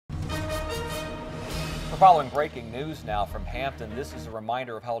following breaking news now from Hampton. This is a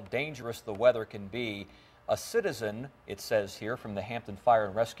reminder of how dangerous the weather can be. A citizen, it says here, from the Hampton Fire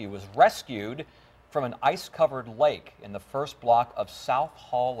and Rescue was rescued from an ice-covered lake in the first block of South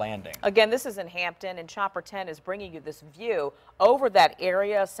Hall Landing. Again, this is in Hampton, and Chopper 10 is bringing you this view over that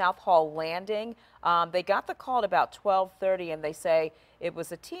area, South Hall Landing. They got the call at about 12:30, and they say it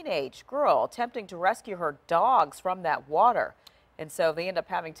was a teenage girl attempting to rescue her dogs from that water. And so they end up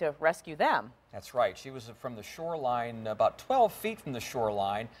having to rescue them. That's right. She was from the shoreline, about 12 feet from the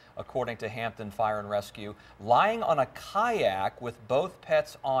shoreline, according to Hampton Fire and Rescue, lying on a kayak with both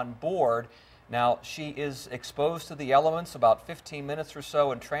pets on board. Now, she is exposed to the elements about 15 minutes or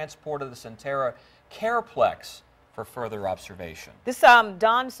so and transported to the Centera Careplex for further observation. This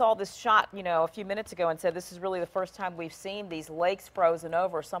Don saw this shot, a few minutes ago and said this is really the first time we've seen these lakes frozen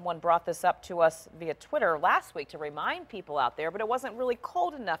over. Someone brought this up to us via Twitter last week to remind people out there, but it wasn't really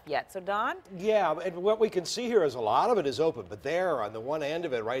cold enough yet. So, Don? Yeah, and what we can see here is a lot of it is open, but there on the one end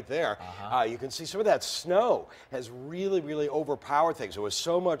of it right there, you can see some of that snow has really overpowered things. There was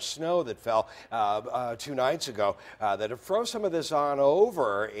so much snow that fell 2 nights ago that it froze some of this on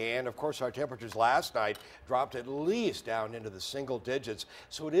over, and of course our temperatures last night dropped at least down into the single digits,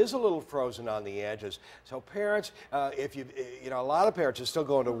 so it is a little frozen on the edges. So parents, if a lot of parents are still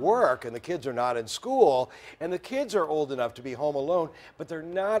going to work and the kids are not in school, and the kids are old enough to be home alone, but they're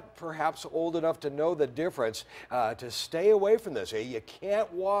not perhaps old enough to know the difference, to stay away from this. You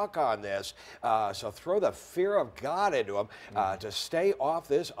can't walk on this, so throw the fear of God into them to stay off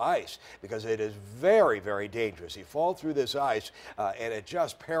this ice, because it is very dangerous. You fall through this ice and it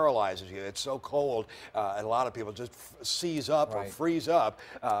just paralyzes you. It's so cold, and a lot of people just seize up or freeze up,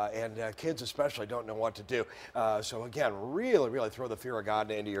 and kids especially don't know what to do. So again, really throw the fear of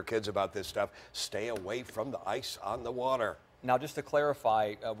God into your kids about this stuff. Stay away from the ice on the water. Now, just to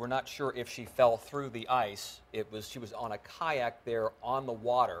clarify, we're not sure if she fell through the ice. She was on a kayak there on the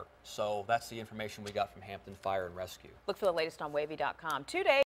water. So that's the information we got from Hampton Fire and Rescue. Look for the latest on wavy.com. 2 days.